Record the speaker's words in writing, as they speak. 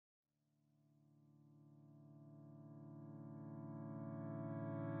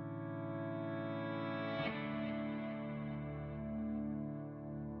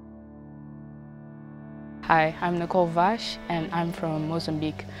Hi, I'm Nicole Vash and I'm from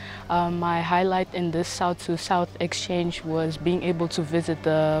Mozambique. My highlight in this South-to-South exchange was being able to visit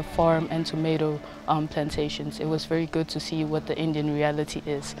the farm and tomato plantations. It was very good to see what the Indian reality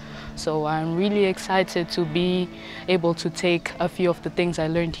is. So I'm really excited to be able to take a few of the things I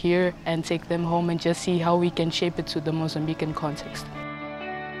learned here and take them home and just see how we can shape it to the Mozambican context.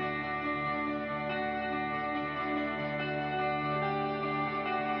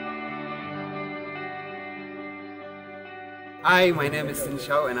 Hi, my name is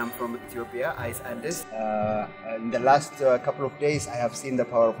Sinshao and I'm from Ethiopia, Addis. In the last couple of days, I have seen the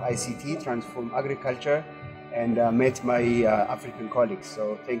power of ICT transform agriculture and met my African colleagues.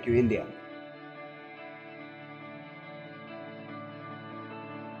 So thank you, India.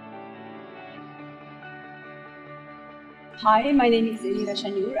 Hi, my name is Elira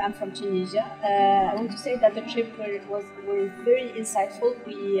Shanur. I'm from Tunisia. I want to say that the trip was very insightful.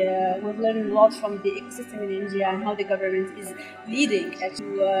 We've learned a lot from the ecosystem in India and how the government is leading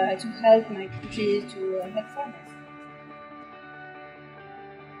to help my country, to help farmers.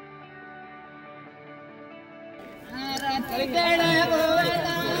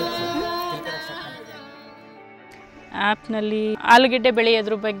 ಆ್ಯಪ್ನಲ್ಲಿ ಆಲೂಗೆಡ್ಡೆ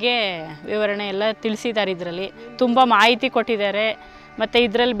ಬೆಳೆಯೋದ್ರ ಬಗ್ಗೆ ವಿವರಣೆ ಎಲ್ಲ ತಿಳಿಸಿದ್ದಾರೆ. ಇದರಲ್ಲಿ ತುಂಬ ಮಾಹಿತಿ ಕೊಟ್ಟಿದ್ದಾರೆ ಮತ್ತು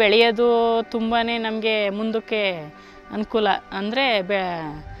ಇದರಲ್ಲಿ ಬೆಳೆಯೋದು ತುಂಬಾ ನಮಗೆ ಮುಂದಕ್ಕೆ ಅನುಕೂಲ. ಅಂದರೆ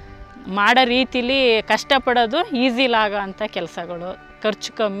ಮಾಡೋ ರೀತಿಲಿ ಕಷ್ಟಪಡೋದು ಈಸಿಲಾಗೋ ಅಂಥ ಕೆಲಸಗಳು,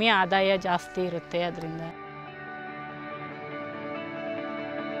 ಖರ್ಚು ಕಮ್ಮಿ, ಆದಾಯ ಜಾಸ್ತಿ ಇರುತ್ತೆ ಅದರಿಂದ.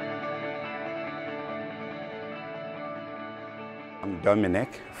 I'm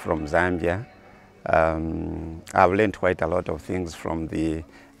Dominic from Zambia. I've learned quite a lot of things from the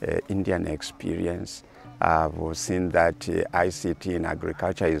Indian experience. I've seen that ICT in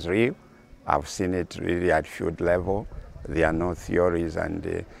agriculture is real. I've seen it really at field level. There are no theories, and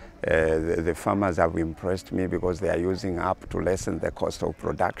the farmers have impressed me because they are using up to lessen the cost of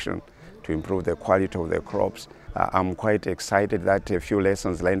production, to improve the quality of the crops. I'm quite excited that a few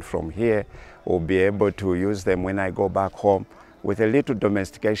lessons learned from here will be able to use them when I go back home, with a little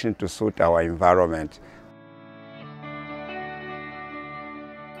domestication to suit our environment.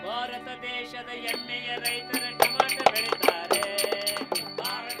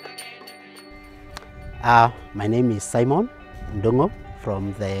 My name is Simon Ndongo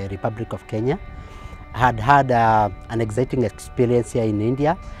from the Republic of Kenya. I had an exciting experience here in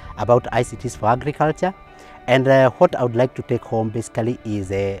India about ICTs for agriculture, and what I would like to take home basically is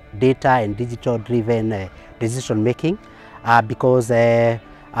data and digital driven decision making. Because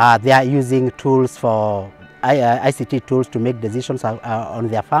they are using tools for ICT tools to make decisions on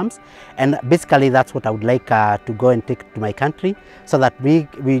their farms, and basically that's what I would like to go and take to my country, so that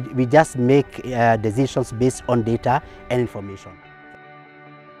we just make decisions based on data and information.